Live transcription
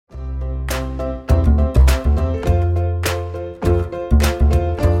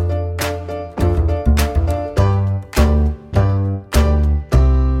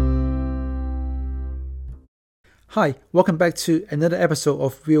Hi, welcome back to another episode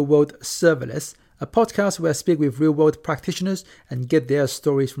of Real World Serverless, a podcast where I speak with real world practitioners and get their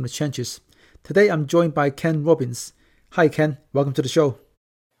stories from the trenches. Today I'm joined by Ken Robbins. Hi Ken, welcome to the show.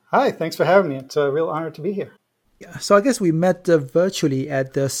 Hi, thanks for having me. It's a real honor to be here. So I guess we met virtually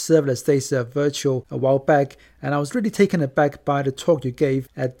at the Serverless Days virtual a while back, and I was really taken aback by the talk you gave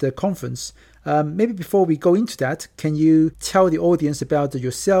at the conference. Maybe before we go into that, can you tell the audience about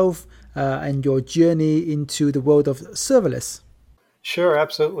yourself and your journey into the world of serverless? Sure,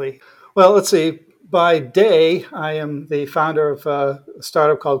 absolutely. Well, let's see. By day, I am the founder of a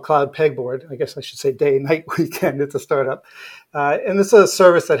startup called Cloud Pegboard. I guess I should say day, night, weekend. It's a startup. And this is a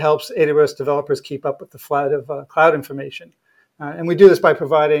service that helps AWS developers keep up with the flood of cloud information. And we do this by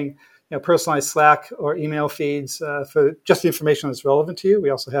providing personalized Slack or email feeds for just the information that's relevant to you. We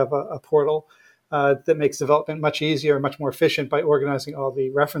also have a portal that makes development much easier and much more efficient by organizing all the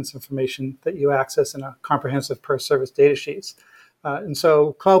reference information that you access in a comprehensive per service data sheets. And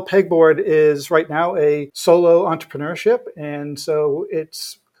so Cloud Pegboard is right now a solo entrepreneurship. And so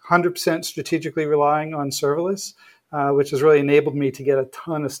it's 100% strategically relying on serverless, which has really enabled me to get a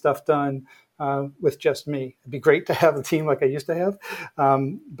ton of stuff done with just me. It'd be great to have a team like I used to have.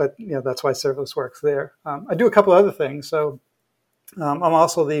 But that's why serverless works there. I do a couple other things. So I'm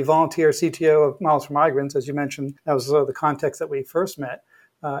also the volunteer CTO of Miles for Migrants, as you mentioned. That was the context that we first met.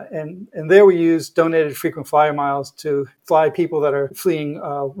 And there we use donated frequent flyer miles to fly people that are fleeing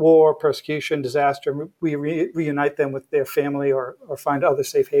war, persecution, disaster. We reunite them with their family or find other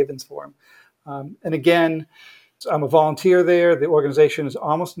safe havens for them. And again, I'm a volunteer there. The organization is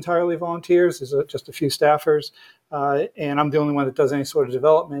almost entirely volunteers. There's just a few staffers. And I'm the only one that does any sort of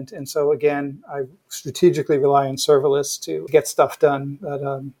development. And so, again, I strategically rely on serverless to get stuff done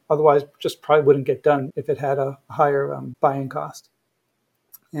that otherwise just probably wouldn't get done if it had a higher buy-in cost.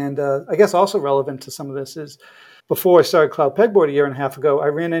 And I guess also relevant to some of this is before I started Cloud Pegboard a year and a half ago, I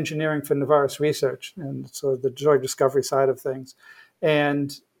ran engineering for Novartis Research, and so the drug discovery side of things.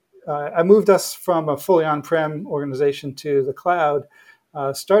 And I moved us from a fully on-prem organization to the cloud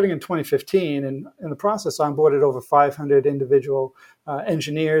starting in 2015. And in the process, I onboarded over 500 individual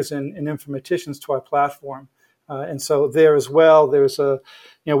engineers and informaticians to our platform. And so there as well, there's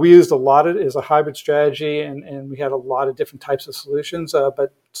we used a lot of it as a hybrid strategy, and we had a lot of different types of solutions,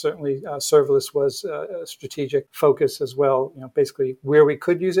 but certainly serverless was a strategic focus as well. Basically where we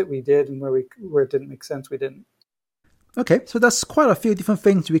could use it, we did, and where it didn't make sense, we didn't. Okay, so that's quite a few different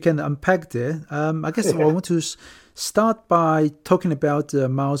things we can unpack there. I guess I want to start by talking about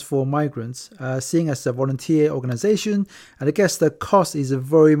Miles for Migrants, seeing as a volunteer organization. And I guess the cost is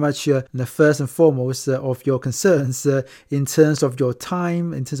very much the first and foremost of your concerns in terms of your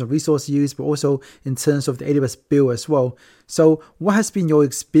time, in terms of resource use, but also in terms of the AWS bill as well. So what has been your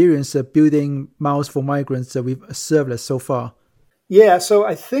experience building Miles for Migrants with serverless so far? Yeah, so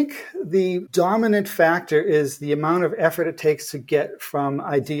I think the dominant factor is the amount of effort it takes to get from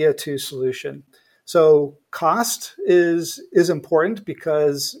idea to solution. So cost is important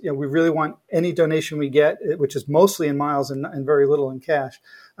because we really want any donation we get, which is mostly in miles and very little in cash,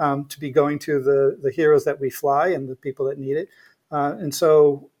 to be going to the heroes that we fly and the people that need it. And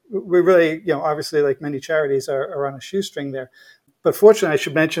so we really, obviously, like many charities, are on a shoestring there. But fortunately, I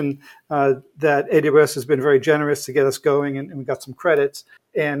should mention that AWS has been very generous to get us going, and we got some credits.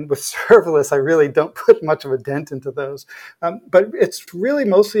 And with serverless, I really don't put much of a dent into those. But it's really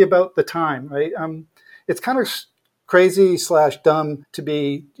mostly about the time, right? It's kind of crazy / dumb to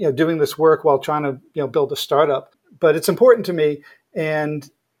be doing this work while trying to build a startup. But it's important to me. And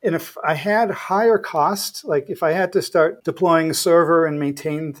if I had higher costs, like if I had to start deploying a server and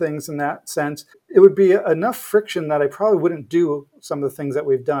maintain things in that sense, it would be enough friction that I probably wouldn't do some of the things that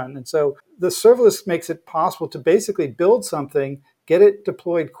we've done. And so the serverless makes it possible to basically build something, get it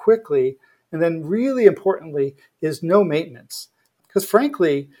deployed quickly, and then really importantly is no maintenance. Because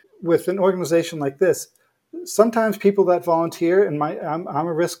frankly, with an organization like this, sometimes people that volunteer, and I'm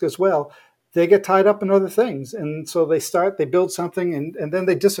a risk as well, they get tied up in other things. And so they build something and then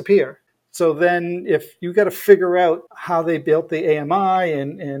they disappear. So then if you got to figure out how they built the AMI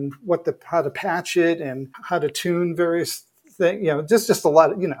and how to patch it and how to tune various things, just a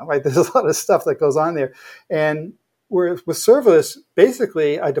lot of, right, there's a lot of stuff that goes on there. And whereas with serverless,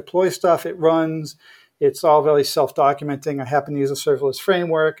 basically I deploy stuff, it runs, it's all very self-documenting. I happen to use a serverless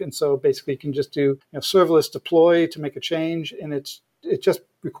framework. And so basically you can just do serverless deploy to make a change, and it just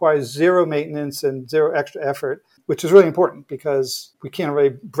requires zero maintenance and zero extra effort, which is really important because we can't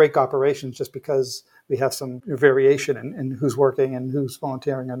really break operations just because we have some variation in who's working and who's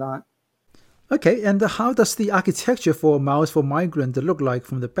volunteering or not. Okay, and how does the architecture for Miles for Migrant look like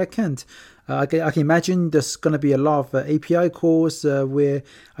from the back end? I can imagine there's going to be a lot of API calls where,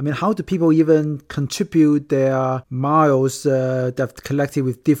 I mean, how do people even contribute their miles they've collected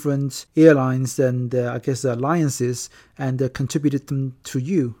with different airlines and I guess alliances and contributed them to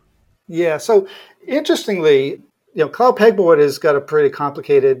you? Yeah. So interestingly, Cloud Pegboard has got a pretty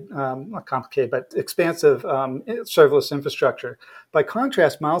complicated, not complicated, but expansive serverless infrastructure. By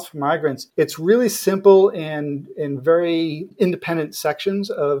contrast, Miles for Migrants, it's really simple and very independent sections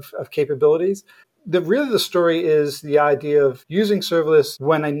of capabilities. The story is the idea of using serverless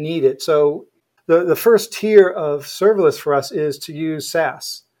when I need it. So the first tier of serverless for us is to use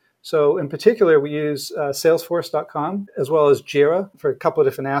SaaS. So in particular, we use Salesforce.com as well as Jira for a couple of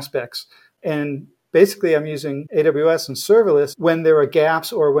different aspects. And basically, I'm using AWS and serverless when there are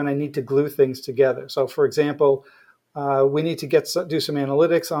gaps or when I need to glue things together. So for example, we need to do some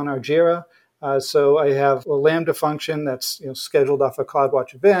analytics on our Jira. So I have a Lambda function that's scheduled off a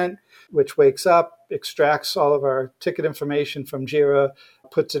CloudWatch event, which wakes up, extracts all of our ticket information from Jira,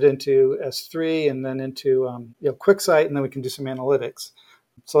 puts it into S3 and then into QuickSight, and then we can do some analytics.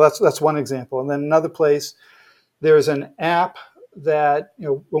 So that's one example. And then another place, there's an app that,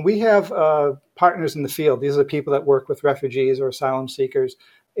 when we have partners in the field, these are the people that work with refugees or asylum seekers,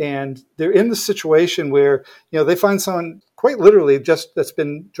 and they're in the situation where, they find someone quite literally just that's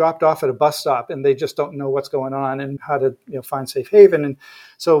been dropped off at a bus stop and they just don't know what's going on and how to, find safe haven. And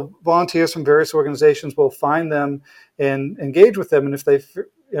so volunteers from various organizations will find them and engage with them. And if they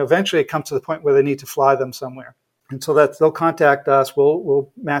eventually it comes to the point where they need to fly them somewhere. And so they'll contact us.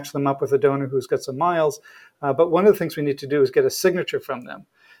 We'll match them up with a donor who's got some miles. But one of the things we need to do is get a signature from them.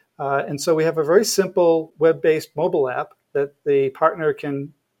 And so we have a very simple web-based mobile app that the partner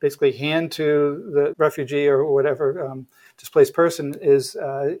can basically hand to the refugee or whatever displaced person is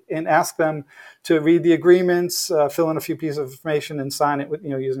and ask them to read the agreements, fill in a few pieces of information, and sign it with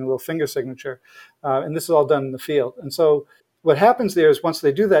using a little finger signature. And this is all done in the field. And so what happens there is once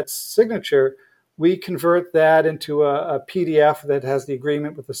they do that signature, we convert that into a PDF that has the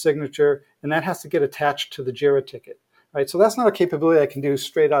agreement with the signature, and that has to get attached to the Jira ticket. Right? So that's not a capability I can do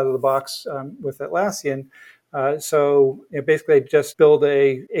straight out of the box with Atlassian. So basically, I just build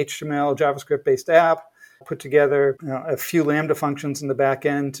a HTML JavaScript-based app, put together a few Lambda functions in the back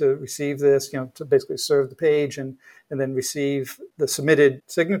end to receive this, to basically serve the page and then receive the submitted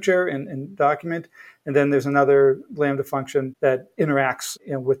signature and document. And then there's another Lambda function that interacts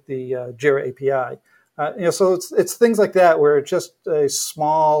with the Jira API. So it's things like that where it's just a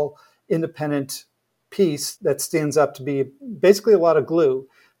small independent piece that stands up to be basically a lot of glue.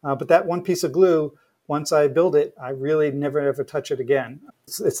 But that one piece of glue, once I build it, I really never ever touch it again.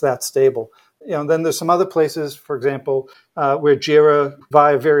 It's that stable. Then there's some other places, for example, where Jira,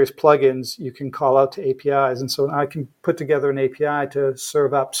 via various plugins, you can call out to APIs. And so I can put together an API to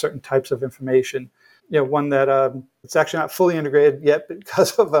serve up certain types of information. One that it's actually not fully integrated yet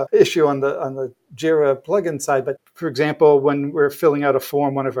because of an issue on the Jira plugin side. But for example, when we're filling out a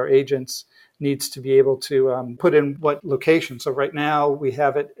form, one of our agents needs to be able to put in what location. So right now we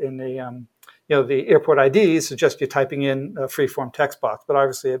have it in the airport IDs, so just you're typing in a free-form text box. But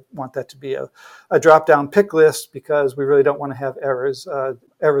obviously I want that to be a drop-down pick list because we really don't want to have errors.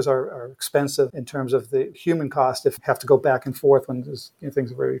 Errors are expensive in terms of the human cost if you have to go back and forth when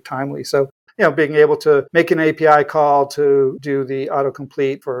things are very timely. So being able to make an API call to do the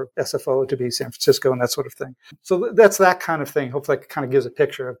autocomplete for SFO to be San Francisco and that sort of thing. So that's that kind of thing. Hopefully it kind of gives a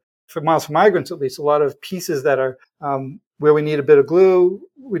picture of, for Miles for Migrants, at least, a lot of pieces that are where we need a bit of glue.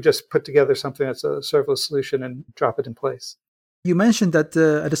 We just put together something that's a serverless solution and drop it in place. You mentioned that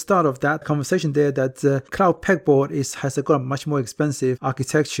at the start of that conversation there that Cloud Pegboard has got a much more expensive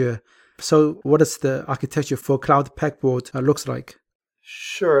architecture. So what does the architecture for Cloud Pegboard looks like?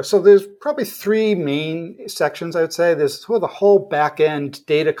 Sure. So there's probably three main sections, I would say. There's sort of the whole back-end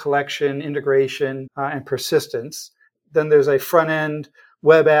data collection, integration, and persistence. Then there's a front-end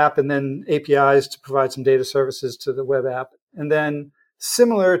web app and then APIs to provide some data services to the web app. And then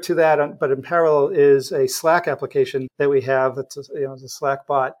similar to that, but in parallel, is a Slack application that we have. That's the Slack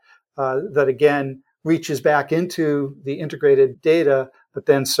bot that, again, reaches back into the integrated data, but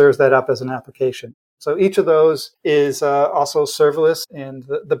then serves that up as an application. So each of those is also serverless, and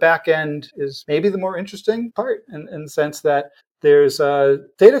the back end is maybe the more interesting part in the sense that there's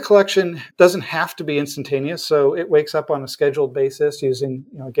data collection doesn't have to be instantaneous. So it wakes up on a scheduled basis using,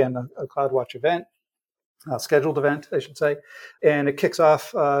 again, a CloudWatch event. scheduled event, I should say, and it kicks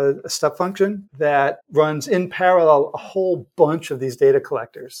off a step function that runs in parallel a whole bunch of these data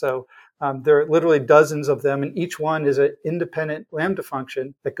collectors. So there are literally dozens of them, and each one is an independent Lambda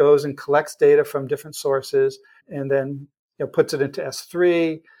function that goes and collects data from different sources and then puts it into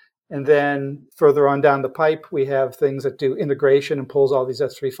S3. And then further on down the pipe, we have things that do integration and pulls all these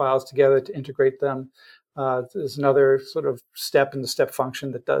S3 files together to integrate them. There's another sort of step in the step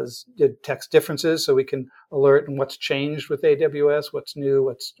function that does text differences, so we can alert on what's changed with AWS, what's new,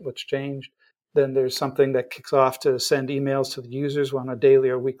 what's changed. Then there's something that kicks off to send emails to the users on a daily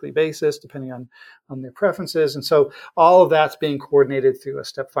or weekly basis, depending on their preferences. And so all of that's being coordinated through a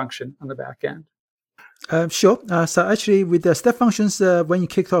step function on the back end. Sure. So actually, with the step functions, when you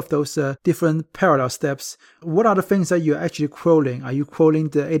kicked off those different parallel steps, what are the things that you're actually crawling? Are you crawling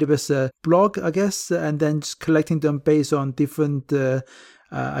the AWS blog, I guess, and then just collecting them based on different,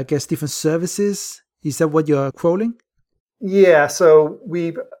 different services? Is that what you're crawling? Yeah. So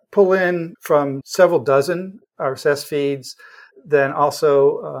we pull in from several dozen RSS feeds. Then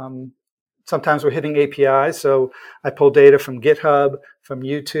also, sometimes we're hitting APIs. So I pull data from GitHub, from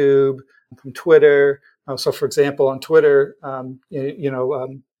YouTube, from Twitter. So, for example, on Twitter,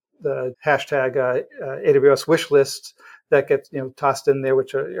 the hashtag AWS wish lists that get tossed in there,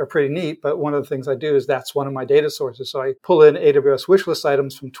 which are pretty neat. But one of the things I do is that's one of my data sources. So I pull in AWS wish list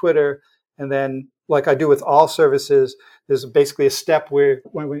items from Twitter, and then, like I do with all services, there's basically a step where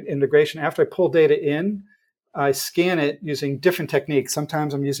when we integration, after I pull data in, I scan it using different techniques.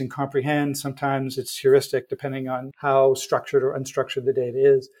 Sometimes I'm using comprehend, sometimes it's heuristic, depending on how structured or unstructured the data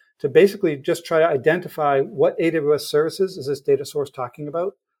is, to basically just try to identify what AWS services is this data source talking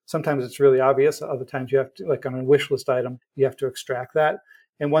about. Sometimes it's really obvious. Other times you have to, like on a wish list item, you have to extract that.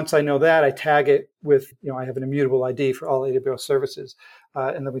 And once I know that, I tag it with, I have an immutable ID for all AWS services.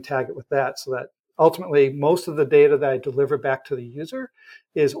 And then we tag it with that so that ultimately, most of the data that I deliver back to the user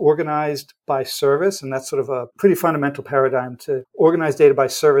is organized by service. And that's sort of a pretty fundamental paradigm to organize data by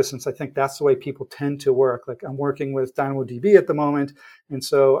service, since I think that's the way people tend to work. Like I'm working with DynamoDB at the moment. And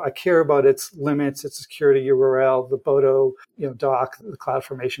so I care about its limits, its security URL, the Bodo doc, the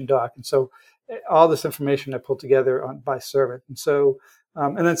CloudFormation doc. And so all this information I pull together by service. And so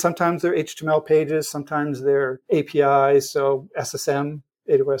and then sometimes they're HTML pages, sometimes they're APIs. So SSM,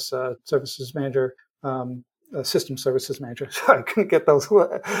 AWS Services Manager, System Services Manager. Sorry, I couldn't get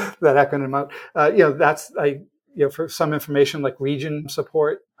that acronym out. For some information like region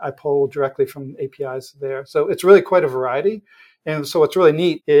support, I pull directly from APIs there. So it's really quite a variety. And so what's really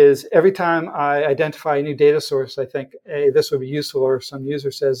neat is every time I identify a new data source, I think, hey, this would be useful, or some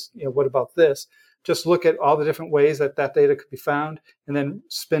user says, what about this? Just look at all the different ways that data could be found, and then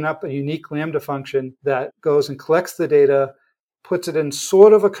spin up a unique Lambda function that goes and collects the data, puts it in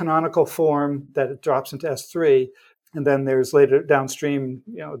sort of a canonical form that it drops into S3. And then there's later downstream,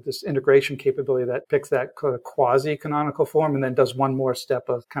 this integration capability that picks that quasi-canonical form and then does one more step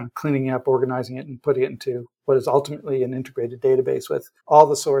of kind of cleaning up, organizing it, and putting it into what is ultimately an integrated database with all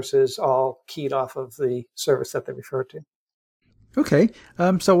the sources all keyed off of the service that they refer to. Okay,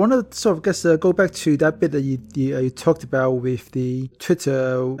 so I want to sort of go back to that bit that you talked about with the Twitter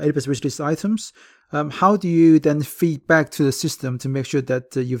AWS wishlist items. How do you then feed back to the system to make sure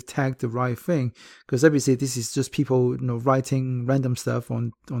that you've tagged the right thing? Because obviously this is just people writing random stuff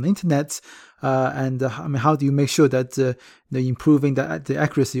on the internet, and how do you make sure that improving the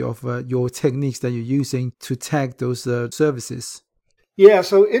accuracy of your techniques that you're using to tag those services? Yeah,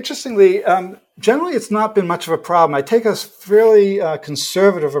 so interestingly, generally it's not been much of a problem. I take a fairly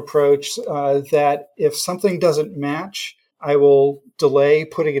conservative approach that if something doesn't match, I will delay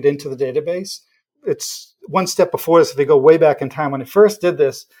putting it into the database. It's one step before this. If they go way back in time, when I first did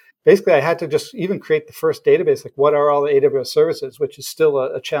this, basically I had to just even create the first database, like what are all the AWS services, which is still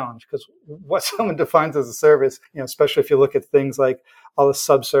a challenge, because what someone defines as a service, especially if you look at things like all the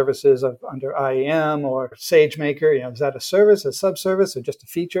sub-services under IAM or SageMaker, is that a service, a subservice, or just a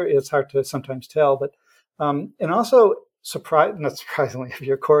feature? It's hard to sometimes tell. But and also, not surprisingly, if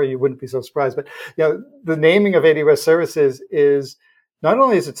you're Corey, you wouldn't be so surprised. But the naming of AWS services is not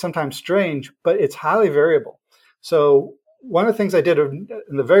only is it sometimes strange, but it's highly variable. So one of the things I did in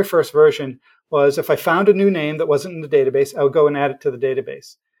the very first version was if I found a new name that wasn't in the database, I would go and add it to the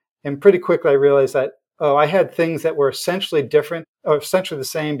database. And pretty quickly I realized that, I had things that were essentially different or essentially the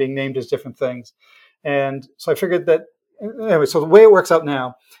same being named as different things. And so I figured that, anyway, so the way it works out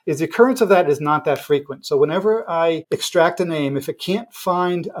now is the occurrence of that is not that frequent. So whenever I extract a name, if it can't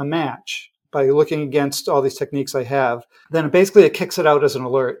find a match by looking against all these techniques I have, then basically it kicks it out as an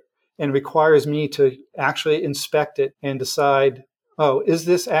alert and requires me to actually inspect it and decide, oh, is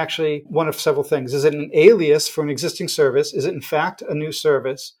this actually one of several things? Is it an alias for an existing service? Is it in fact a new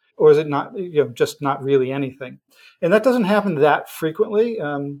service? Or is it not, just not really anything? And that doesn't happen that frequently.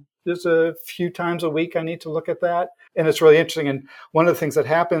 There's a few times a week I need to look at that. And it's really interesting. And one of the things that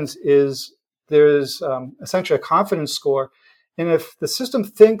happens is there's essentially a confidence score. And if the system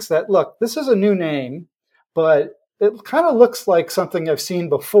thinks that, look, this is a new name, but it kind of looks like something I've seen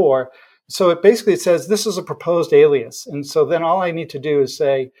before. So it basically says this is a proposed alias. And so then all I need to do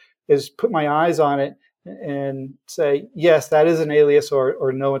is put my eyes on it and say, yes, that is an alias,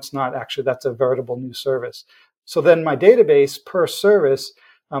 or no, it's not. Actually, that's a veritable new service. So then my database per service,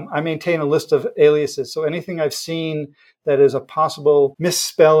 I maintain a list of aliases. So anything I've seen that is a possible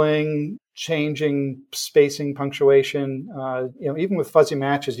misspelling, changing spacing, punctuation, even with fuzzy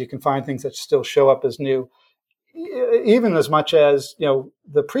matches, you can find things that still show up as new, even as much as,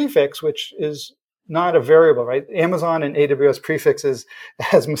 the prefix, which is not a variable, right? Amazon and AWS prefixes,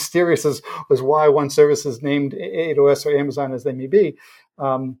 as mysterious as why one service is named AWS or Amazon as they may be.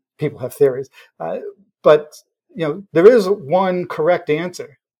 People have theories. But there is one correct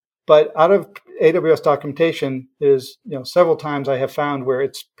answer. But out of AWS documentation, there's several times I have found where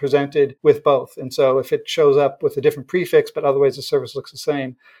it's presented with both. And so if it shows up with a different prefix, but otherwise the service looks the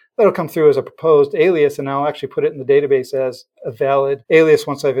same, that'll come through as a proposed alias, and I'll actually put it in the database as a valid alias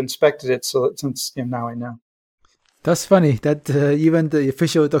once I've inspected it. So that since now I know. That's funny that even the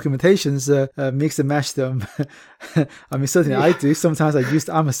official documentations mix and match them. I mean, certainly I do. Sometimes I use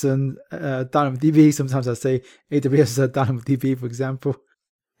Amazon DynamoDB. Sometimes I say AWS DynamoDB, for example.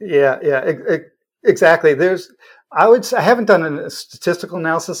 Yeah, exactly. I haven't done a statistical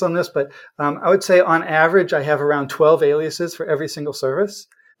analysis on this, but I would say on average, I have around 12 aliases for every single service.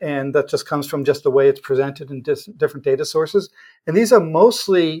 And that just comes from just the way it's presented in different data sources. And these are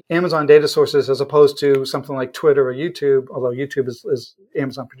mostly Amazon data sources as opposed to something like Twitter or YouTube, although YouTube is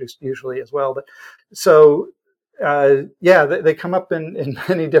Amazon produced usually as well. But so, they come up in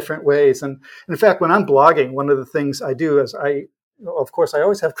many different ways. And in fact, when I'm blogging, one of the things I do is of course, I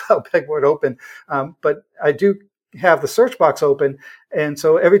always have Cloud Pegboard open, but I do have the search box open. And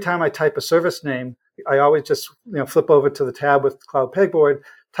so every time I type a service name, I always just flip over to the tab with Cloud Pegboard,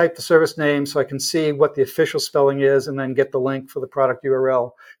 type the service name so I can see what the official spelling is, and then get the link for the product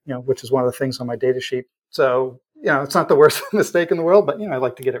URL, which is one of the things on my data sheet. So, it's not the worst mistake in the world, but, I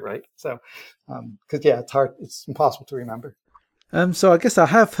like to get it right. So, because, it's hard. It's impossible to remember. So I guess I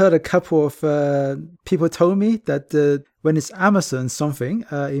have heard a couple of people told me that when it's Amazon something,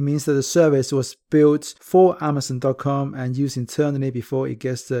 it means that the service was built for Amazon.com and used internally before it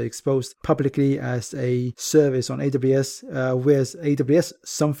gets exposed publicly as a service on AWS. Whereas AWS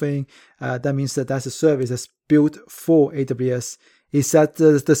something, that means that that's a service that's built for AWS. Is that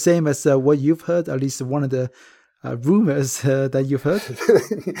the same as what you've heard, at least one of the rumors that you've heard?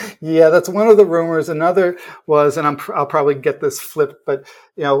 Yeah, that's one of the rumors. Another was, and I'll probably get this flipped, but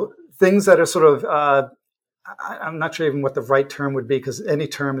things that are sort of I'm not sure even what the right term would be, because any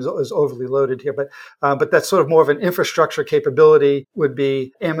term is overly loaded here. But that's sort of more of an infrastructure capability would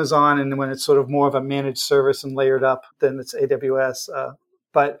be Amazon, and when it's sort of more of a managed service and layered up, then it's AWS.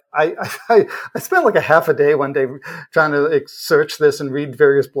 But I spent like a half a day one day trying to search this and read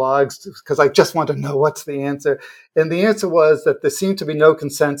various blogs because I just want to know what's the answer. And the answer was that there seemed to be no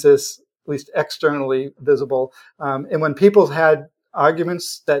consensus, at least externally visible. And when people had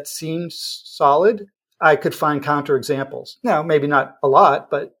arguments that seemed solid, I could find counterexamples. Now, maybe not a lot,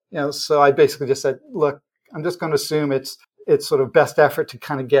 but so I basically just said, look, I'm just going to assume it's sort of best effort to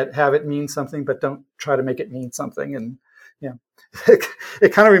kind of have it mean something, but don't try to make it mean something. And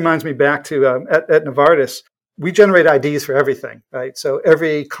it kind of reminds me back to at Novartis, we generate IDs for everything, right? So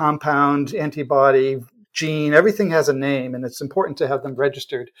every compound, antibody, gene, everything has a name, and it's important to have them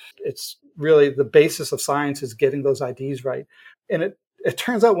registered. It's really the basis of science is getting those IDs right. And it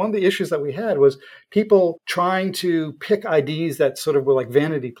turns out one of the issues that we had was people trying to pick IDs that sort of were like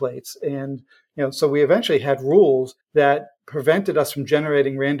vanity plates. And, so we eventually had rules that prevented us from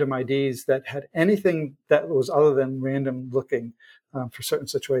generating random IDs that had anything that was other than random looking for certain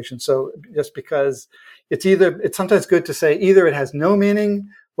situations. So just because it's sometimes good to say either it has no meaning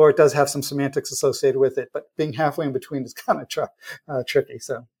or it does have some semantics associated with it, but being halfway in between is kind of tricky.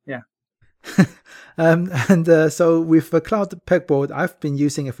 So, yeah. So with the Cloud Pegboard, I've been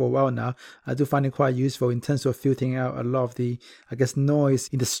using it for a while now. I do find it quite useful in terms of filtering out a lot of the, noise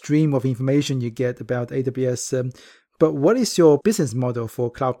in the stream of information you get about AWS. But what is your business model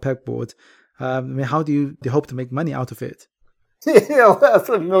for Cloud Pegboard? How do you hope to make money out of it? That's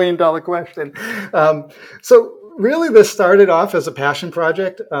 $1 million question. So really, this started off as a passion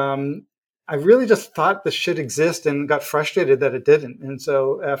project. I really just thought this should exist and got frustrated that it didn't. And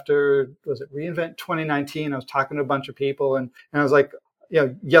so after, was it reInvent 2019, I was talking to a bunch of people and I was like,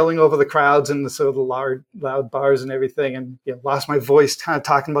 yelling over the crowds and the sort of the loud bars and everything, and lost my voice kind of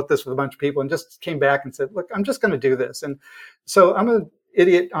talking about this with a bunch of people, and just came back and said, look, I'm just going to do this. And so I'm an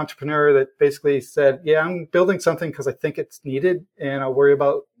idiot entrepreneur that basically said, yeah, I'm building something because I think it's needed and I'll worry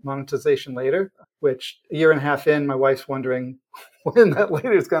about monetization later, which a year and a half in, my wife's wondering when that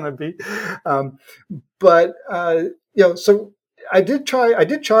later is going to be. So I did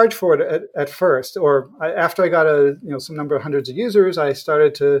charge for it at first, after I got some number of hundreds of users, I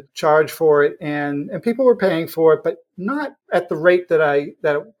started to charge for it, and people were paying for it, but not at the rate that I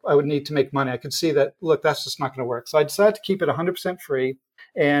would need to make money. I could see that, look, that's just not going to work. So I decided to keep it 100% free.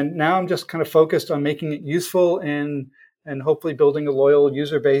 And now I'm just kind of focused on making it useful and hopefully building a loyal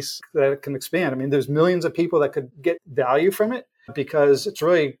user base that can expand. I mean, there's millions of people that could get value from it because it's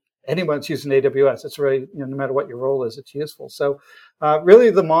really, anyone that's using AWS, it's really, no matter what your role is, it's useful. So really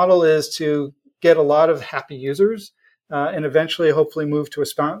the model is to get a lot of happy users and eventually hopefully move to a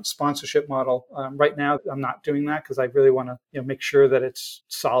sponsorship model. Right now, I'm not doing that because I really want to make sure that it's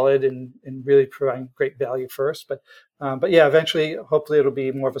solid and really providing great value first. But yeah, eventually, hopefully it'll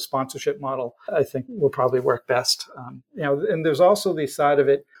be more of a sponsorship model. I think will probably work best. And there's also the side of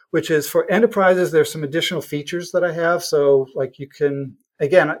it, which is for enterprises, there's some additional features that I have. So like you can,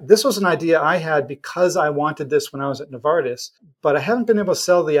 again, this was an idea I had because I wanted this when I was at Novartis, but I haven't been able to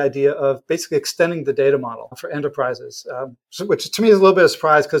sell the idea of basically extending the data model for enterprises, which to me is a little bit of a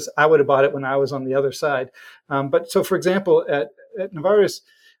surprise because I would have bought it when I was on the other side. But so, for example, at Novartis,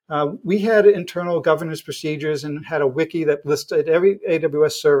 we had internal governance procedures and had a wiki that listed every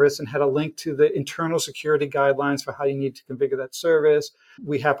AWS service and had a link to the internal security guidelines for how you need to configure that service.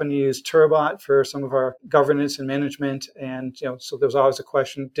 We happen to use Turbot for some of our governance and management. And, so there was always a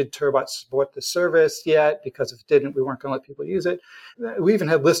question, did Turbot support the service yet? Because if it didn't, we weren't going to let people use it. We even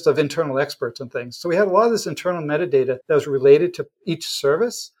had lists of internal experts and things. So we had a lot of this internal metadata that was related to each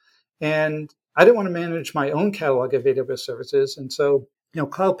service. And I didn't want to manage my own catalog of AWS services. And so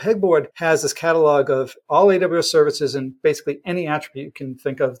Cloud Pegboard has this catalog of all AWS services and basically any attribute you can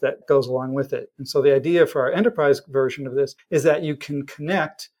think of that goes along with it. And so the idea for our enterprise version of this is that you can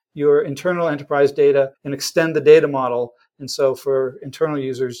connect your internal enterprise data and extend the data model. And so for internal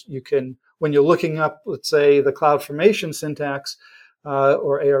users, you can, when you're looking up, let's say, the CloudFormation syntax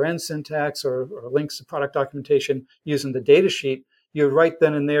or ARN syntax or links to product documentation using the data sheet, you right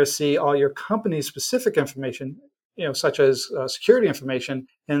then and there see all your company's specific information, such as security information,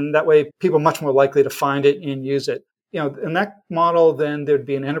 and that way people are much more likely to find it and use it. In that model, then there'd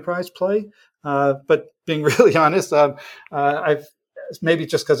be an enterprise play. But being really honest, I've maybe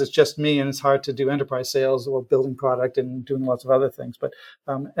just because it's just me and it's hard to do enterprise sales or building product and doing lots of other things, but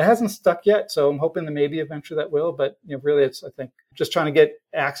it hasn't stuck yet. So I'm hoping that maybe eventually that will. But really, it's, I think, just trying to get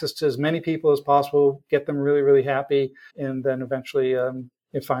access to as many people as possible, get them really, really happy, and then eventually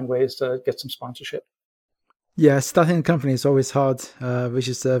find ways to get some sponsorship. Yeah, starting a company is always hard, which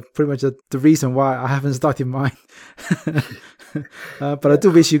is pretty much the reason why I haven't started mine. But I do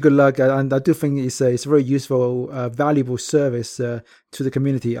wish you good luck, and I do think it's a very useful, valuable service to the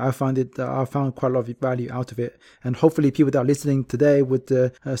community. I found quite a lot of value out of it, and hopefully people that are listening today would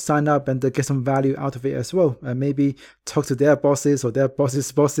sign up and get some value out of it as well. Maybe talk to their bosses or their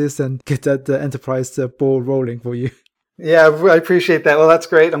bosses' bosses and get that enterprise ball rolling for you. Yeah, I appreciate that. Well, that's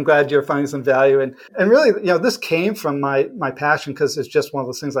great. I'm glad you're finding some value. And really, this came from my passion because it's just one of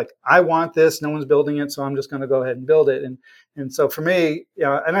those things like, I want this, no one's building it, so I'm just going to go ahead and build it. And so for me,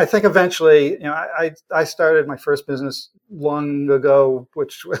 and I think eventually, I started my first business long ago,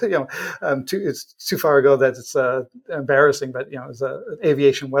 which, it's too far ago that it's embarrassing, but, it's an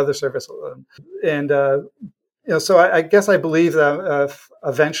aviation weather service. So I guess I believe that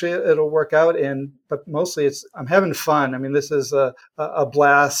eventually it'll work out, but mostly I'm having fun. I mean, this is a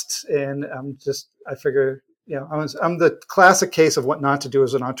blast, and I figure, I'm the classic case of what not to do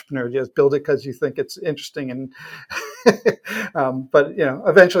as an entrepreneur. Just build it because you think it's interesting, and but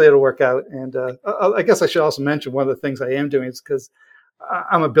eventually it'll work out. And I guess I should also mention one of the things I am doing is because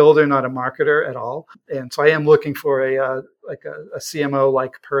I'm a builder, not a marketer at all. And so I am looking for a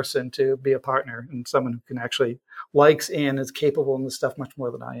CMO-like person to be a partner and someone who can actually likes and is capable in this stuff much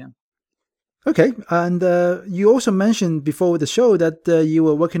more than I am. Okay. And you also mentioned before the show that you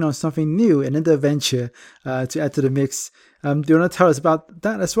were working on something new, another venture to add to the mix. Do you want to tell us about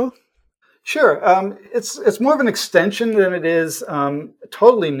that as well? Sure. It's more of an extension than it is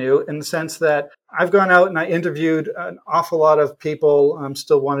totally new, in the sense that I've gone out and I interviewed an awful lot of people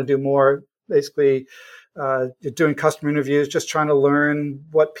still want to do more, basically doing customer interviews, just trying to learn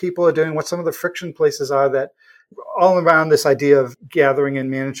what people are doing, what some of the friction places are that all around this idea of gathering and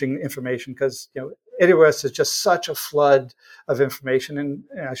managing information, because AWS is just such a flood of information, and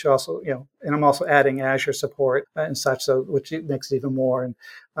I should also and I'm also adding Azure support and such, so which makes it even more.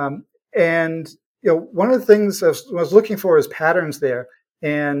 And one of the things I was looking for is patterns there,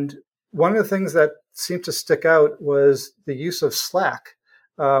 and one of the things that seemed to stick out was the use of Slack,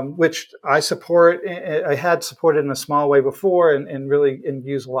 which I support. I had supported in a small way before, and really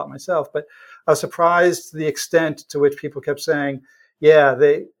use a lot myself, but I was surprised to the extent to which people kept saying, yeah,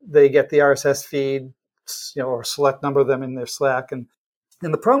 they get the RSS feed, or a select number of them in their Slack. And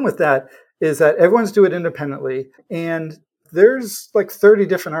the problem with that is that everyone's doing it independently, and there's like 30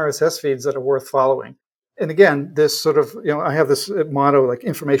 different RSS feeds that are worth following. And again, this sort of, I have this motto, like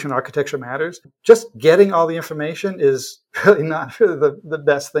information architecture matters. Just getting all the information is really not really the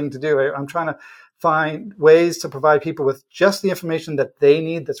best thing to do. I'm trying to find ways to provide people with just the information that they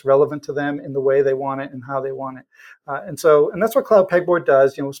need, that's relevant to them in the way they want it and how they want it. And that's what Cloud Pegboard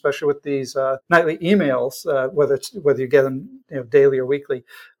does, especially with these nightly emails, whether you get them daily or weekly,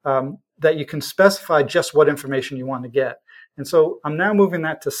 that you can specify just what information you want to get. And so I'm now moving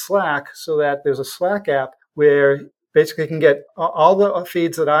that to Slack, so that there's a Slack app where basically you can get all the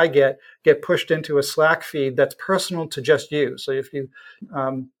feeds that I get pushed into a Slack feed that's personal to just you. So if you,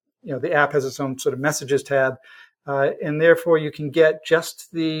 the app has its own sort of messages tab, and therefore you can get just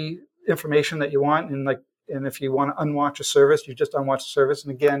the information that you want. And if you want to unwatch a service, you just unwatch the service.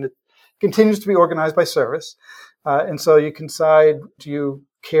 And again, it continues to be organized by service. And so you can decide, do you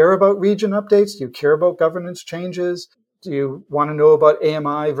care about region updates? Do you care about governance changes? Do you want to know about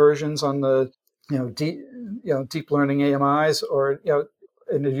AMI versions on the, deep learning AMIs, or,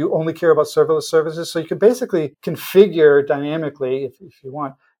 and do you only care about serverless services? So you can basically configure dynamically, if you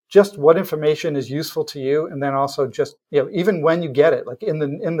want, just what information is useful to you. And then also just, even when you get it, like in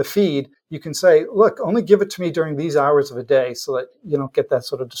the feed, you can say, look, only give it to me during these hours of a day, so that you don't get that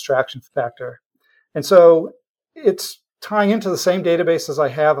sort of distraction factor. And so it's tying into the same database as I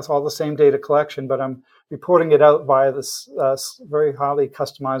have. It's all the same data collection, but I'm reporting it out via this very highly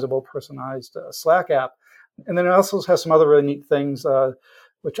customizable, personalized Slack app. And then it also has some other really neat things,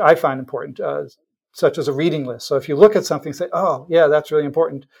 which I find important, such as a reading list. So if you look at something and say, oh, yeah, that's really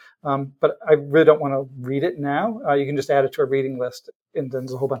important, but I really don't want to read it now, you can just add it to a reading list. And then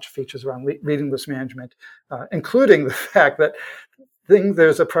there's a whole bunch of features around reading list management, including the fact that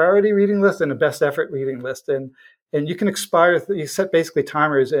there's a priority reading list and a best effort reading list. And you can expire, you set basically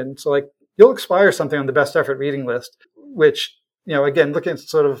timers. And so like you'll expire something on the best effort reading list, which, again, looking at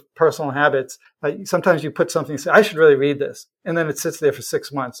sort of personal habits, sometimes you put something and say, I should really read this. And then it sits there for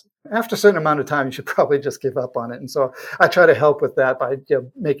 6 months. After a certain amount of time, you should probably just give up on it. And so I try to help with that by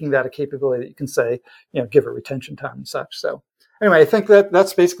making that a capability that you can say, give it retention time and such. So anyway, I think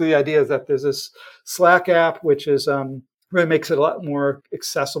that's basically the idea, is that there's this Slack app, which is really makes it a lot more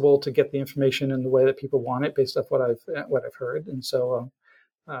accessible to get the information in the way that people want it, based off what I've heard. And so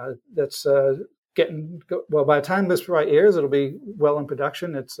that's well, by the time this probably airs, it'll be well in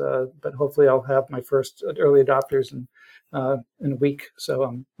production. But hopefully I'll have my first early adopters in a week. So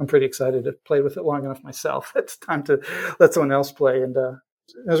I'm pretty excited to play with it long enough myself. It's time to let someone else play. And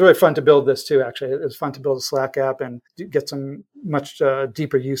it was really fun to build this too. Actually, it was fun to build a Slack app and get some much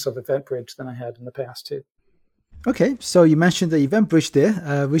deeper use of EventBridge than I had in the past too. Okay, so you mentioned the EventBridge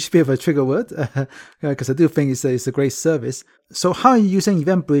there, which is a bit of a trigger word, because I do think it's a great service. So how are you using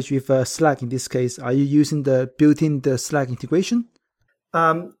EventBridge with Slack in this case? Are you using the built-in Slack integration?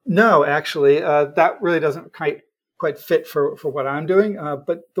 No, actually, that really doesn't quite fit for what I'm doing.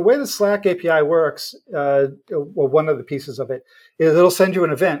 But the way the Slack API works, one of the pieces of it, is it'll send you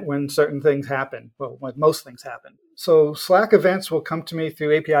an event when certain things happen, well, when most things happen. So Slack events will come to me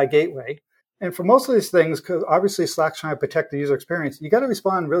through API Gateway. And for most of these things, because obviously Slack's trying to protect the user experience, you got to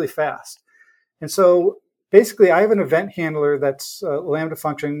respond really fast. And so basically, I have an event handler that's a Lambda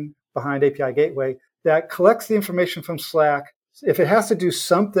function behind API Gateway that collects the information from Slack. If it has to do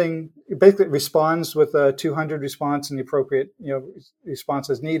something, it basically responds with a 200 response and the appropriate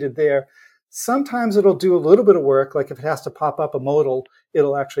responses needed there. Sometimes it'll do a little bit of work, like if it has to pop up a modal,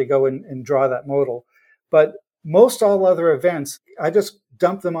 it'll actually go and draw that modal. But most all other events, I just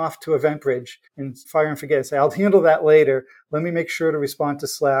dump them off to EventBridge and fire and forget. Say, I'll handle that later. Let me make sure to respond to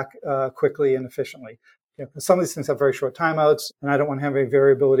Slack quickly and efficiently. Some of these things have very short timeouts, and I don't want to have any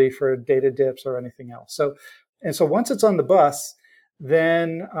variability for data dips or anything else. So once it's on the bus,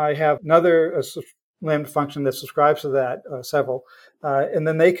 then I have another Lambda function that subscribes to that, several, and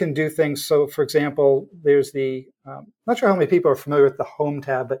then they can do things. So, for example, there's the, not sure how many people are familiar with the Home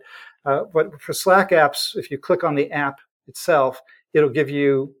tab, but But for Slack apps, if you click on the app itself, it'll give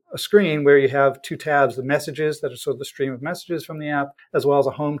you a screen where you have two tabs, the messages that are sort of the stream of messages from the app, as well as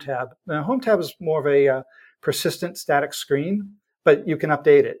a home tab. Now, a home tab is more of a persistent static screen, but you can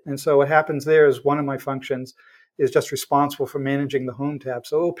update it. And so what happens there is one of my functions is just responsible for managing the home tab.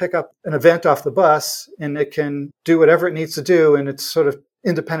 So it'll pick up an event off the bus and it can do whatever it needs to do. And it's sort of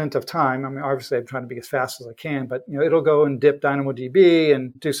independent of time. I mean, obviously I'm trying to be as fast as I can, but it'll go and dip DynamoDB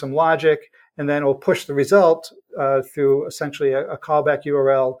and do some logic, and then it'll push the result through essentially a callback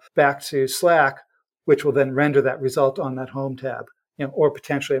URL back to Slack, which will then render that result on that home tab. Or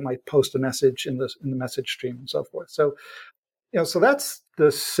potentially it might post a message in the message stream and so forth. So, so that's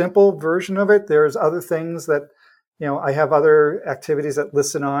the simple version of it. There's other things that, I have other activities that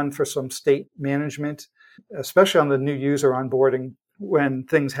listen on for some state management, especially on the new user onboarding when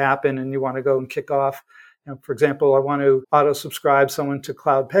things happen and you want to go and kick off. For example, I want to auto-subscribe someone to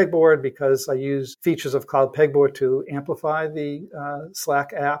Cloud Pegboard because I use features of Cloud Pegboard to amplify the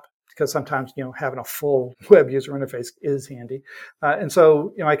Slack app, because sometimes, having a full web user interface is handy. And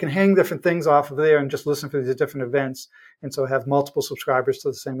so, I can hang different things off of there and just listen for these different events. And so have multiple subscribers to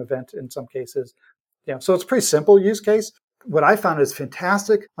the same event in some cases. So it's a pretty simple use case. What I found is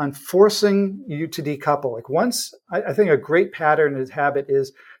fantastic on forcing you to decouple. Like once, I think a great pattern and habit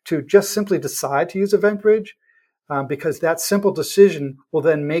is to just simply decide to use EventBridge, because that simple decision will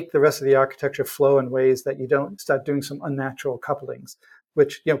then make the rest of the architecture flow in ways that you don't start doing some unnatural couplings,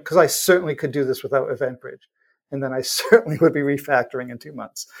 which, because I certainly could do this without EventBridge. And then I certainly would be refactoring in 2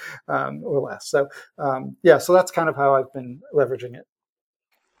 months or less. So, so that's kind of how I've been leveraging it.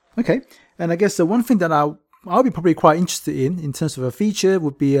 Okay. And I guess the one thing that I'll be probably quite interested in terms of a feature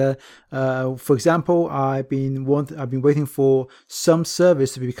would be, for example, I've been waiting for some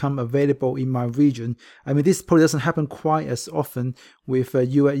service to become available in my region. I mean, this probably doesn't happen quite as often with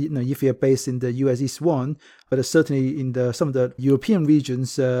if you're based in the US East 1, but certainly in some of the European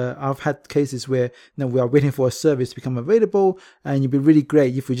regions, I've had cases where we are waiting for a service to become available, and it'd be really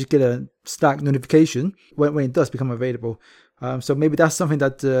great if we just get a Slack notification when it does become available. So maybe that's something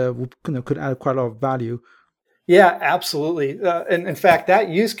that could add quite a lot of value. Yeah, absolutely. And in fact, that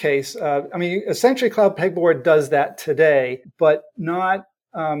use case, essentially Cloud Pegboard does that today, but not,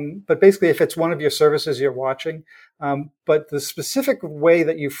 but basically if it's one of your services you're watching, but the specific way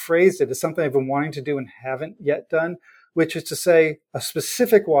that you phrased it is something I've been wanting to do and haven't yet done, which is to say a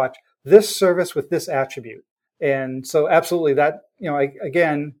specific watch, this service with this attribute. And so absolutely that,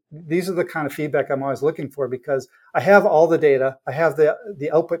 again, these are the kind of feedback I'm always looking for, because I have all the data, I have the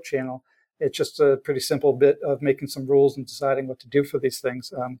output channel. It's just a pretty simple bit of making some rules and deciding what to do for these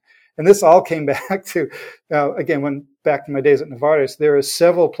things. And this all came back to, again, back to my days at Novartis, there are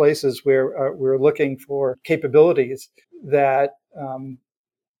several places where we're looking for capabilities that, and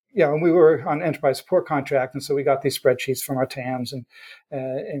we were on enterprise support contract. And so we got these spreadsheets from our TAMs and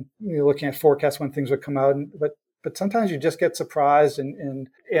we were looking at forecasts when things would come out. But sometimes you just get surprised. And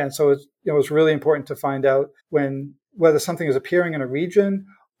so it was really important to find out whether something is appearing in a region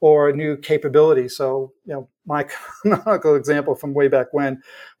or a new capability. So, my canonical example from way back when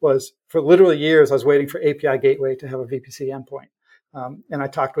was, for literally years, I was waiting for API Gateway to have a VPC endpoint. And I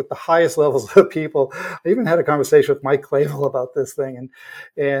talked with the highest levels of people. I even had a conversation with Mike Clavel about this thing.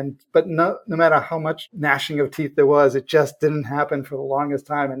 But no matter how much gnashing of teeth there was, it just didn't happen for the longest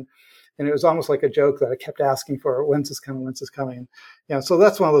time. And it was almost like a joke that I kept asking for, when's this coming? And, so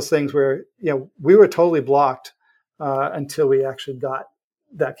that's one of those things where, we were totally blocked until we actually got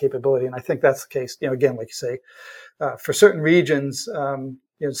that capability. And I think that's the case, again, like you say, for certain regions,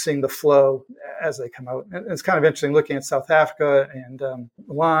 seeing the flow as they come out. And it's kind of interesting looking at South Africa and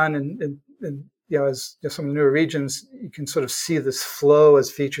Milan and as some of the newer regions, you can sort of see this flow as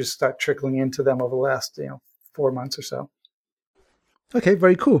features start trickling into them over the last, 4 months or so. Okay,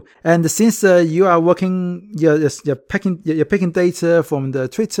 very cool. And since you are working, you're picking data from the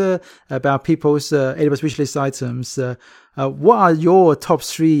Twitter about people's AWS wishlist items. What are your top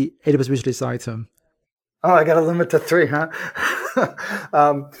 3 AWS wishlist items? Oh, I got to limit to 3, huh?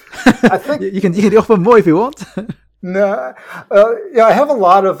 I think you can offer more if you want. No, I have a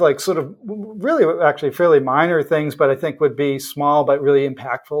lot of sort of really actually fairly minor things, but I think would be small but really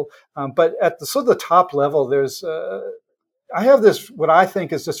impactful. But at the sort of the top level, there's I have this, what I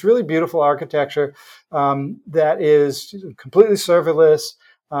think is this really beautiful architecture that is completely serverless.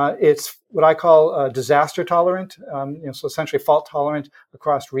 It's what I call disaster tolerant, so essentially fault tolerant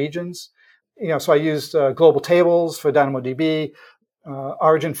across regions. So I used global tables for DynamoDB,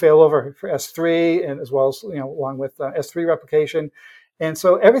 origin failover for S3, and as well as along with S3 replication, And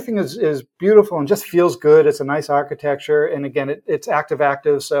so everything is beautiful and just feels good. It's a nice architecture. And again, it's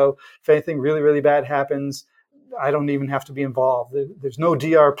active. So if anything really, really bad happens, I don't even have to be involved. There's no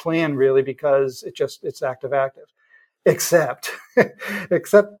DR plan really because it's active. Except,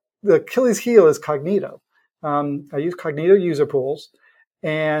 except the Achilles heel is Cognito. I use Cognito user pools,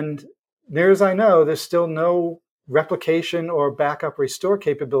 and near as I know, there's still no replication or backup restore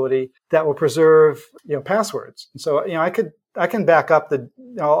capability that will preserve, passwords. And so, I can back up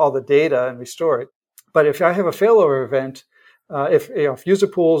all the data and restore it. But if I have a failover event, if user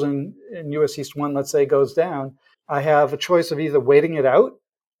pools in US East 1, let's say, goes down, I have a choice of either waiting it out,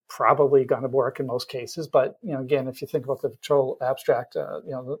 probably going to work in most cases. But, again, if you think about the control abstract,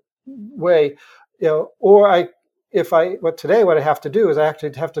 way, or what I have to do is I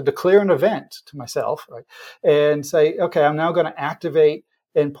actually have to declare an event to myself, right? And say, okay, I'm now going to activate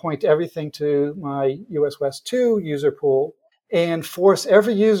and point everything to my US West 2 user pool and force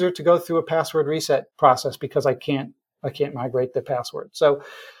every user to go through a password reset process because I can't migrate the password. So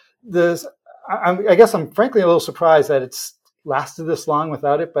I guess I'm frankly a little surprised that it's lasted this long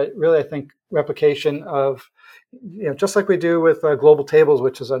without it, but really I think replication of, just like we do with global tables,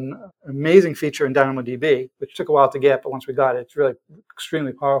 which is an amazing feature in DynamoDB, which took a while to get, but once we got it, it's really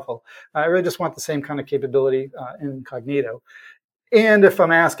extremely powerful. I really just want the same kind of capability in Cognito. And if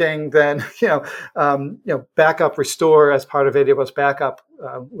I'm asking, then backup restore as part of AWS backup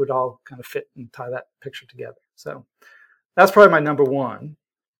would all kind of fit and tie that picture together. So that's probably my number one.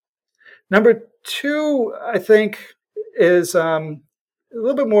 Number two, I think, is a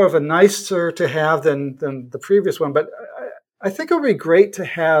little bit more of a nicer to have than the previous one, but I think it would be great to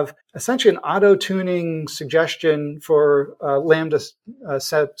have essentially an auto-tuning suggestion for Lambda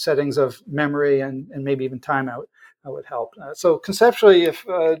settings of memory and maybe even timeout would help. So conceptually, if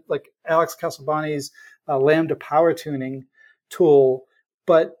like Alex Casalbani's Lambda power tuning tool,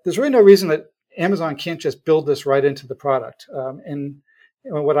 but there's really no reason that Amazon can't just build this right into the product. And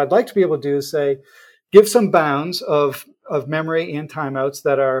what I'd like to be able to do is say, give some bounds of memory and timeouts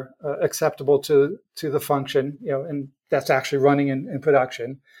that are acceptable to the function, and that's actually running in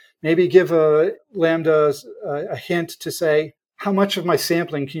production. Maybe give a Lambda a hint to say, how much of my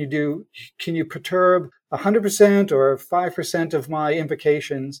sampling can you do? Can you perturb 100% or 5% of my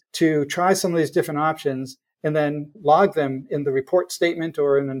invocations to try some of these different options and then log them in the report statement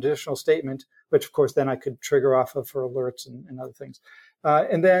or in an additional statement, which of course then I could trigger off of for alerts and other things.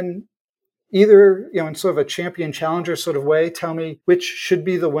 And then either, in sort of a champion challenger sort of way, tell me which should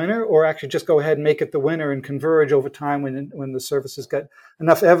be the winner, or actually just go ahead and make it the winner and converge over time when the services get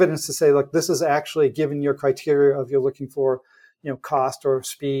enough evidence to say, look, this is actually given your criteria of you're looking for, cost or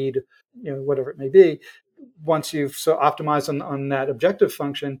speed, whatever it may be. Once you've so optimized on that objective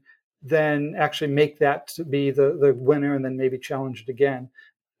function, then actually make that to be the winner and then maybe challenge it again.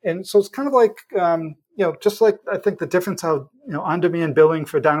 And so it's kind of like, just like I think the difference how, on-demand billing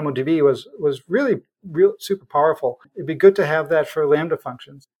for DynamoDB was really super powerful. It'd be good to have that for Lambda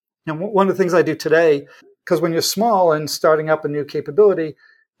functions. And one of the things I do today, because when you're small and starting up a new capability,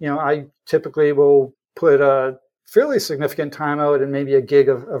 I typically will put a fairly significant timeout and maybe a gig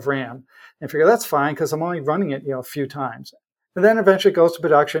of RAM and figure that's fine because I'm only running it, a few times. And then eventually it goes to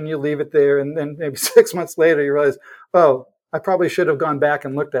production, you leave it there, and then maybe 6 months later you realize, oh, I probably should have gone back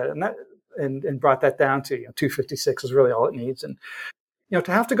and looked at it and brought that down to 256 is really all it needs. And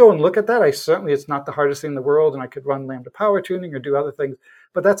to have to go and look at that, it's not the hardest thing in the world, and I could run Lambda power tuning or do other things,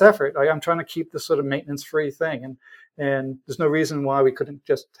 but that's effort. I'm trying to keep this sort of maintenance-free thing, and there's no reason why we couldn't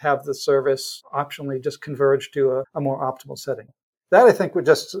just have the service optionally just converge to a more optimal setting. That I think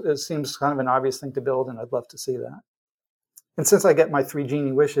it seems kind of an obvious thing to build, and I'd love to see that. And since I get my 3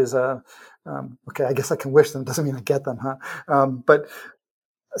 genie wishes, okay, I guess I can wish them. Doesn't mean I get them, huh? But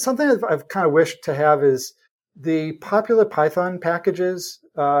something that I've kind of wished to have is the popular Python packages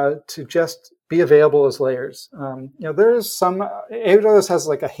to just be available as layers. There's some, AWS has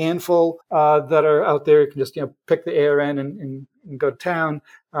like a handful that are out there. You can just, pick the ARN and go to town.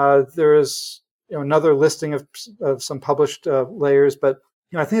 There is, another listing of some published layers, but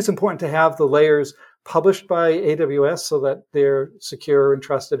I think it's important to have the layers published by AWS so that they're secure and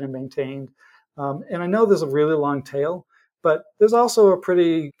trusted and maintained. And I know there's a really long tail, but there's also a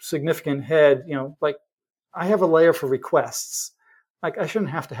pretty significant head. Like I have a layer for requests. Like I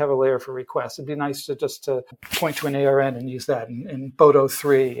shouldn't have to have a layer for requests. It'd be nice to just to point to an ARN and use that in Bodo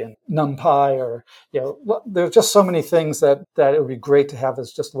 3 and NumPy, or there's just so many things that it would be great to have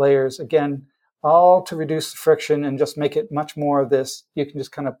as just layers. Again, all to reduce the friction and just make it much more of this. You can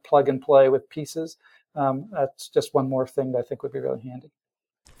just kind of plug and play with pieces. That's just one more thing that I think would be really handy.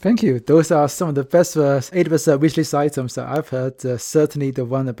 Thank you. Those are some of the best AWS wish list items that I've heard. Certainly the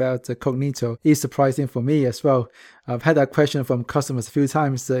one about Cognito is surprising for me as well. I've had that question from customers a few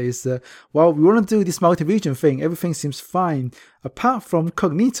times. Well, we want to do this multi-region thing. Everything seems fine. Apart from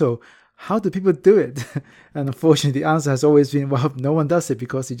Cognito, how do people do it? And unfortunately, the answer has always been, well, no one does it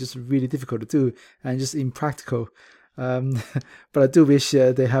because it's just really difficult to do and just impractical. But I do wish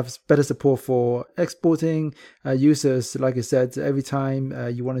they have better support for exporting users. Like I said, every time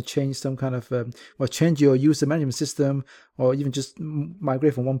you want to change some kind of, change your user management system or even just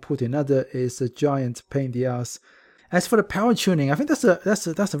migrate from one pool to another is a giant pain in the ass. As for the power tuning, I think that's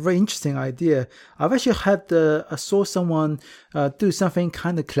a very interesting idea. I've actually I saw someone do something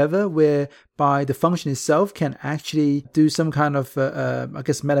kind of clever whereby the function itself can actually do some kind of,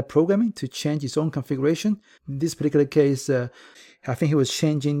 meta programming to change its own configuration. In this particular case, I think he was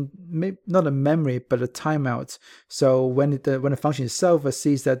changing not a memory but a timeout. So when the function itself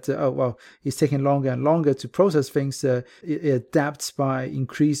sees that it's taking longer and longer to process things, it adapts by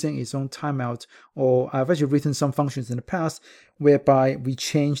increasing its own timeout. Or I've actually written some functions in the past whereby we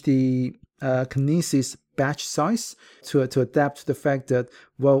change the Kinesis batch size to adapt to the fact that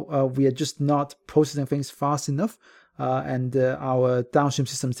we are just not processing things fast enough. And our downstream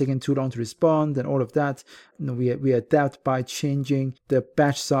system is taking too long to respond and all of that. We adapt by changing the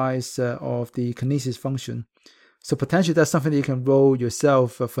batch size of the Kinesis function. So potentially that's something that you can roll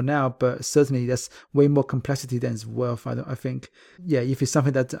yourself for now, but certainly that's way more complexity than it's worth. I think, if it's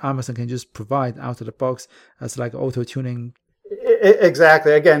something that Amazon can just provide out of the box as like auto tuning.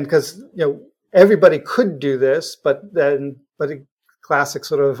 Exactly. Again, because everybody could do this, but classic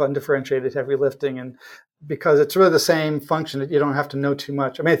sort of undifferentiated heavy lifting, and because it's really the same function that you don't have to know too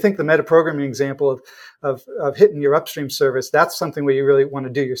much. I mean, I think the metaprogramming example of hitting your upstream service, that's something where you really want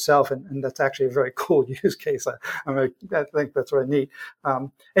to do yourself. And that's actually a very cool use case. I think that's really neat.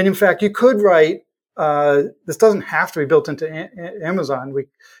 And in fact, you could write, this doesn't have to be built into Amazon.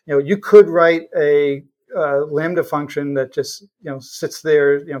 You could write a Lambda function that just, sits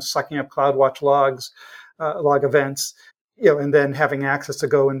there, sucking up CloudWatch logs, log events, and then having access to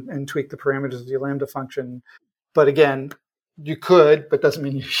go and tweak the parameters of your Lambda function. But again, you could, but doesn't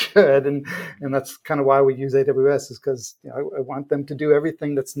mean you should. And that's kind of why we use AWS, is because I want them to do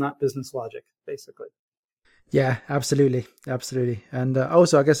everything that's not business logic, basically. Yeah, absolutely. And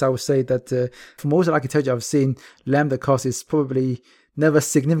also, I guess I would say that for most of the architecture I've seen, Lambda cost is probably never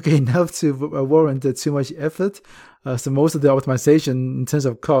significant enough to warrant too much effort. So most of the optimization in terms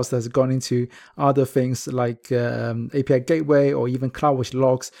of cost has gone into other things like API gateway or even CloudWatch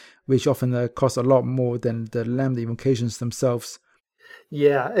logs, which often cost a lot more than the Lambda invocations themselves.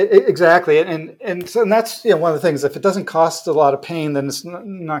 Yeah, exactly. And that's one of the things. If it doesn't cost a lot of pain, then it's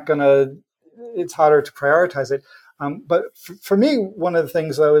not going to. It's harder to prioritize it. But for me, one of the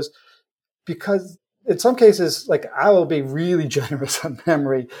things though is because in some cases, like I will be really generous on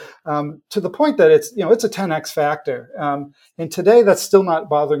memory to the point that it's a 10x factor. And today that's still not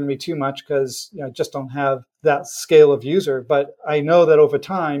bothering me too much because I just don't have that scale of user. But I know that over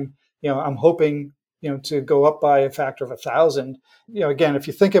time, I'm hoping to go up by a factor of 1,000. Again, if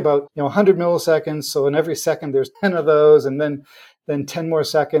you think about 100 milliseconds, so in every second there's 10 of those, and then 10 more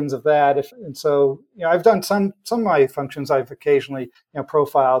seconds of that. So I've done some of my functions I've occasionally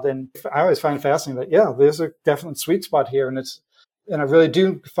profiled, and I always find it fascinating that there's a definite sweet spot here, and I really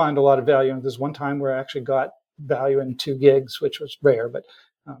do find a lot of value. And there's one time where I actually got value in 2 gigs, which was rare, but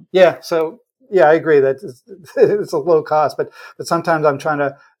I agree that it's a low cost, but sometimes I'm trying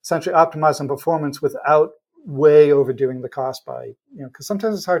to essentially optimize some performance without way overdoing the cost by, because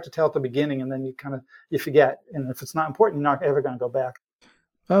sometimes it's hard to tell at the beginning, and then you forget. And if it's not important, you're not ever going to go back.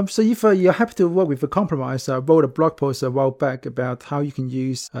 So if you're happy to work with a compromise, I wrote a blog post a while back about how you can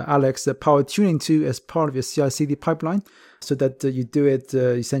use Alex Power Tuning 2 as part of your CI/CD pipeline, so that you do it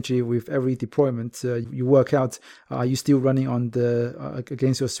essentially with every deployment. You work out, are you still running on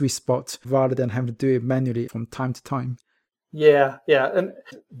against your sweet spot rather than having to do it manually from time to time. Yeah. And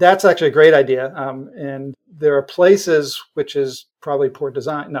that's actually a great idea. And there are places, which is probably poor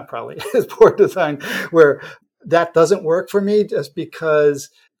design, not probably, is poor design, where that doesn't work for me just because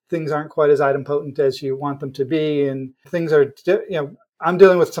things aren't quite as idempotent as you want them to be. And things are, I'm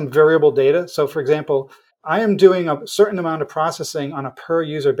dealing with some variable data. So for example, I am doing a certain amount of processing on a per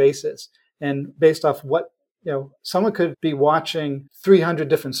user basis. And based off what, someone could be watching 300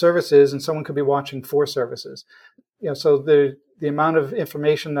 different services and someone could be watching 4 services. So the amount of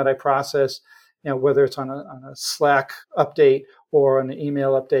information that I process, whether it's on a Slack update or on an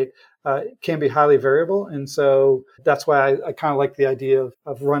email update, can be highly variable. And so that's why I kind of like the idea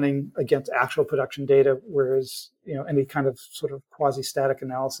of running against actual production data, whereas any kind of sort of quasi-static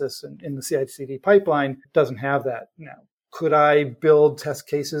analysis in the CI/CD pipeline doesn't have that now. Could I build test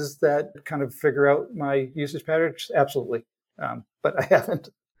cases that kind of figure out my usage patterns? Absolutely. But I haven't.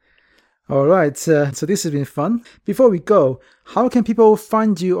 All right. So this has been fun. Before we go, how can people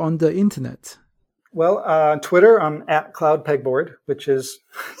find you on the internet? Well, on Twitter, I'm at CloudPegboard, which is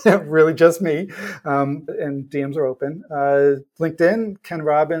really just me, and DMs are open. LinkedIn, Ken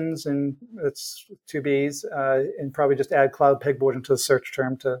Robbins, and it's 2 Bs, and probably just add CloudPegboard into the search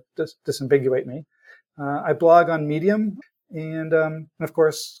term to disambiguate me. I blog on Medium, and of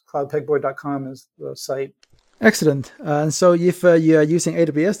course, cloudpegboard.com is the site. Excellent. And so if you're using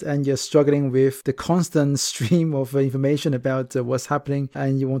AWS and you're struggling with the constant stream of information about what's happening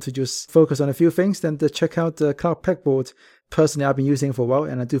and you want to just focus on a few things, then check out Cloud Pegboard. Personally, I've been using it for a while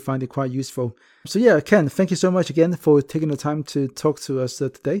and I do find it quite useful. So yeah, Ken, thank you so much again for taking the time to talk to us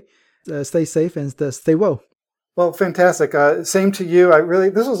today. Stay safe and stay well. Well, fantastic. Same to you.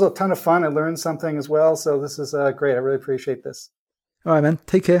 This was a ton of fun. I learned something as well. So this is great. I really appreciate this. All right, man.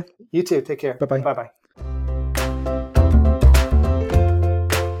 Take care. You too. Take care. Bye-bye. Bye-bye.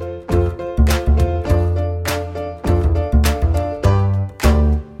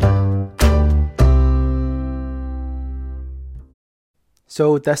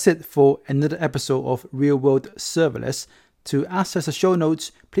 So that's it for another episode of Real World Serverless. To access the show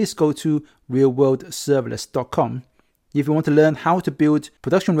notes, please go to realworldserverless.com. If you want to learn how to build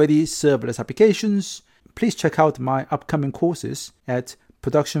production-ready serverless applications, please check out my upcoming courses at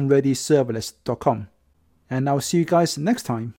productionreadyserverless.com. And I'll see you guys next time.